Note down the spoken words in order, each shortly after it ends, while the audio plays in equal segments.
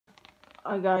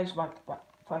Hi guys, back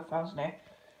 5000 here.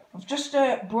 I've just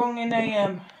brought in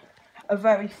a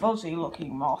very fuzzy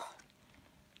looking moth.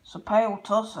 It's a pale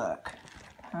tussock.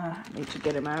 Need to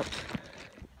get him out.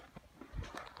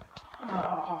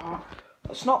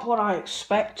 It's not what I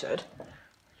expected.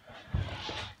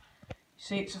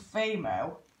 See, it's a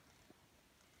female.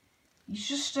 He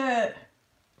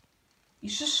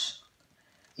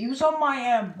was on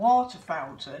my water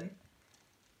fountain.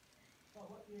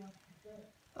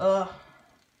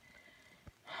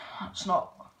 That's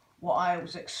not what I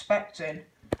was expecting.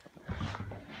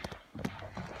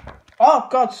 Oh,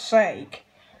 God's sake.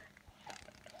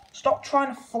 Stop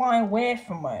trying to fly away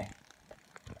from me.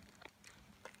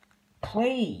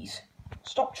 Please.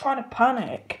 Stop trying to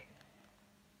panic.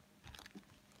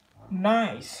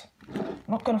 Nice. I'm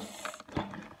not gonna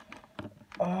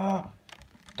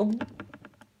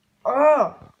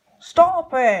stop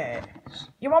it.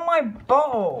 You're on my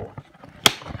boat.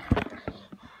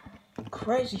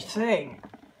 Crazy thing.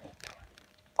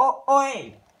 Oh,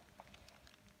 oi.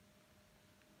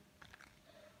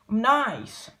 I'm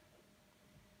nice.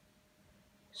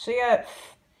 See,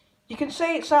 you can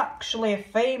see it's actually a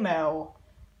female,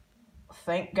 I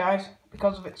think, guys,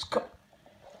 because of its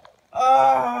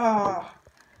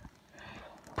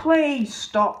please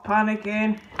stop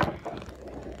panicking.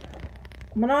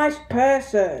 I'm a nice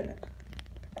person.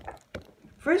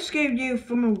 Rescued you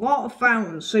from a water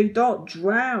fountain so you don't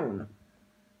drown.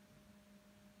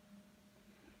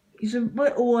 He's a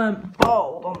little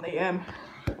bald on the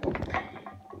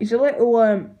He's a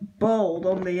little bald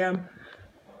on the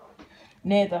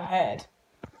near the head.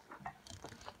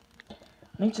 I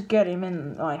need to get him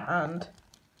in my hand.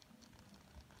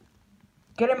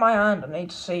 Get in my hand. I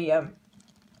need to see I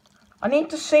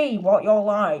need to see what you're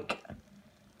like.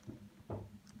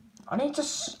 I need to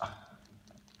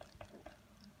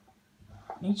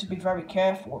be very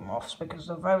careful with moths because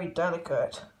they're very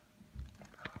delicate.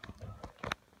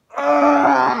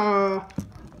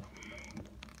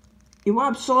 You're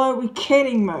absolutely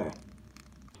kidding me.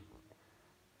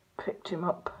 Picked him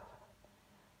up.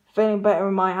 Feeling better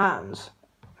in my hands,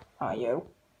 are you?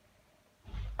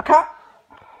 I can't.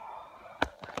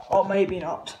 Or maybe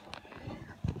not.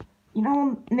 You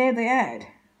know, near the head.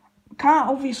 I can't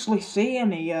obviously see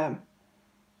any, I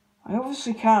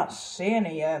obviously can't see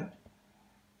any, get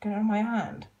in my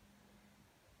hand.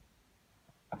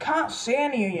 I can't see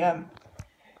any, I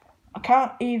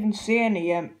can't even see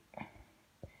any,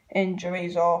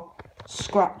 injuries or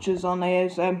scratches on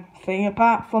his, thing,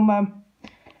 apart from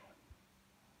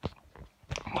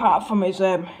his,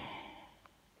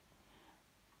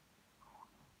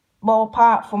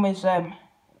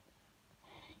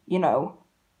 you know,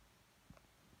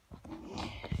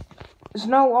 there's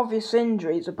no obvious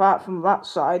injuries apart from that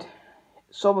side.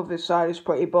 Some of his side is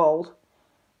pretty bald.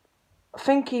 I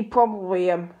think he probably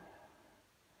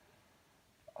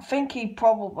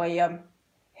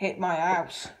hit my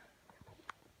house.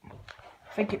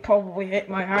 I think it probably hit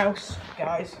my house,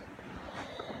 guys.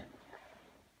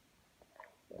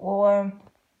 Well,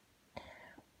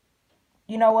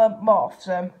 you know, moths,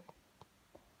 I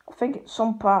think it's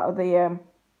some part of the,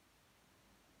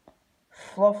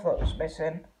 fluff that was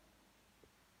missing.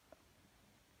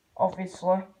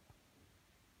 Obviously.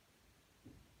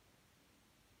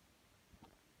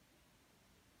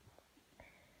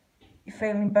 You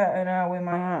feeling better now with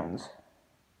my hands?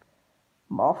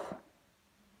 Moth.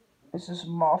 This is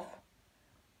moth.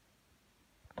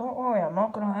 Don't worry, I'm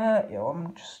not gonna hurt you.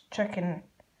 I'm just checking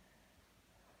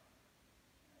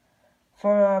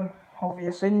for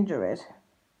obvious injuries.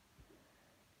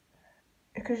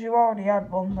 Because you already had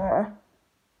one there.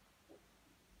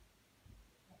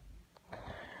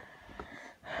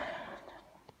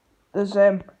 There's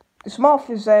this moth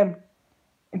is in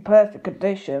perfect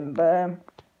condition, but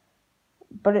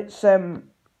it's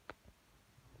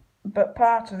but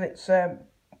part of it's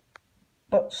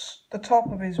but the top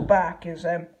of his back is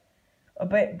a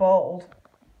bit bald.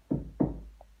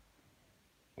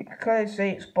 You can clearly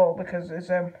see it's bald because there's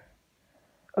a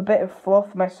bit of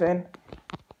fluff missing.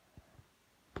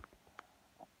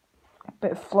 A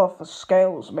bit of fluff, the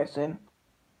scales missing.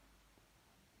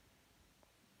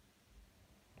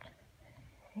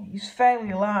 He's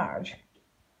fairly large.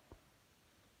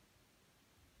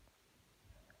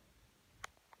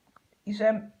 He's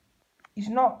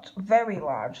not very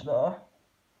large though.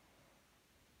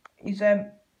 He's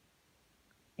a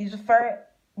very,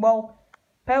 well,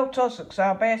 pale tussocks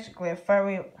are basically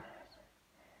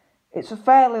it's a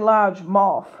fairly large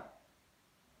moth,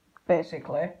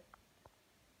 basically.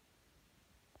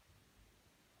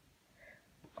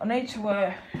 I need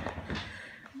to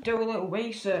do a little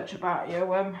research about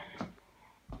you.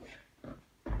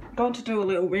 going to do a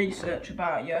little research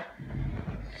about you.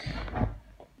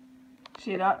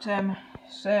 See that,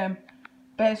 it's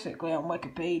basically on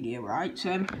Wikipedia, right?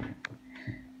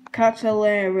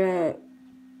 Catalera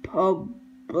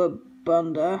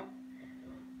pubunda,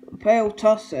 pale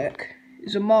tussock,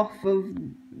 is a moth of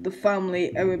the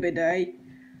family Erebidae.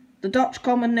 The Dutch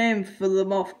common name for the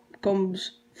moth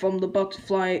comes from the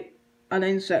butterfly and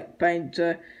insect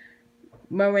painter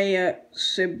Maria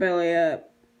Sibylla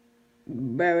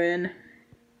Berin.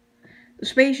 The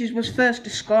species was first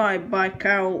described by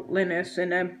Carl Linnaeus in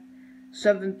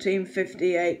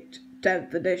 1758,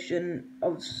 10th edition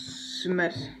of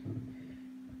Smith's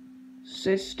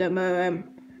Systema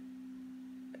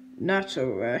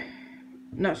Naturae.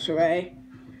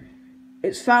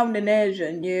 It's found in Asia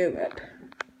and Europe.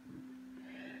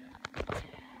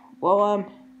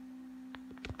 Well,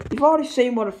 you've already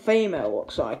seen what a female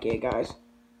looks like here, guys.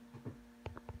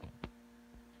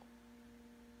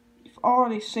 You've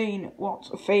already seen what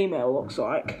a female looks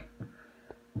like.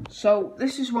 So,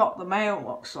 this is what the male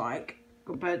looks like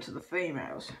compared to the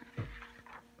females.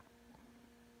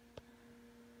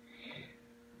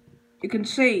 You can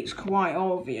see it's quite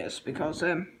obvious because,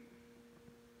 I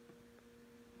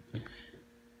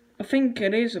think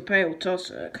it is a pale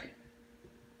tussock.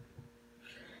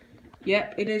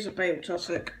 Yep, it is a pale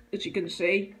tussock, as you can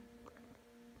see.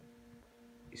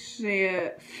 It's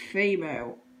a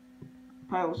female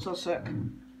pale tussock.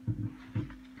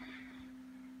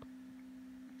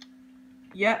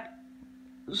 Yep,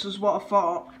 this is what I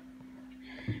thought.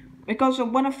 Because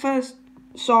when I first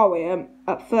saw it,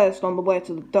 at first on the way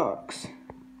to the ducks,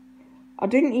 I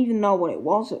didn't even know what it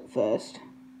was at first.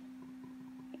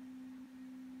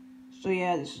 So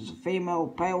yeah, this is a female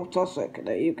pale tussock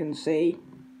that you can see.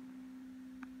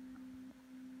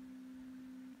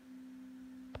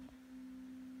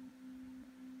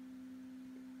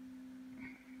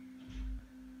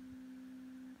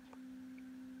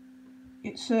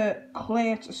 It's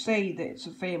clear to see that it's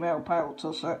a female pale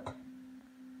tussock.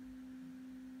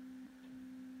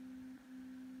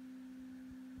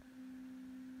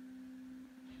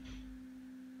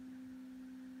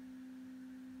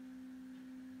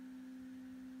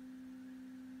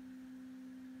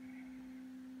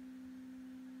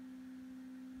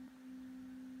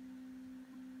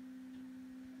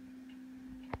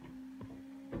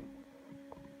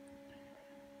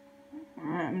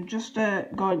 I'm just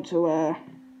going to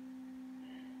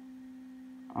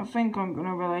I think I'm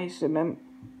gonna release him.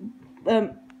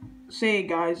 See you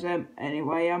guys.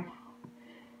 Anyway, I'm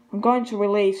going to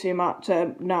release him at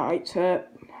night.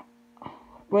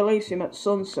 Release him at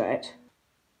sunset.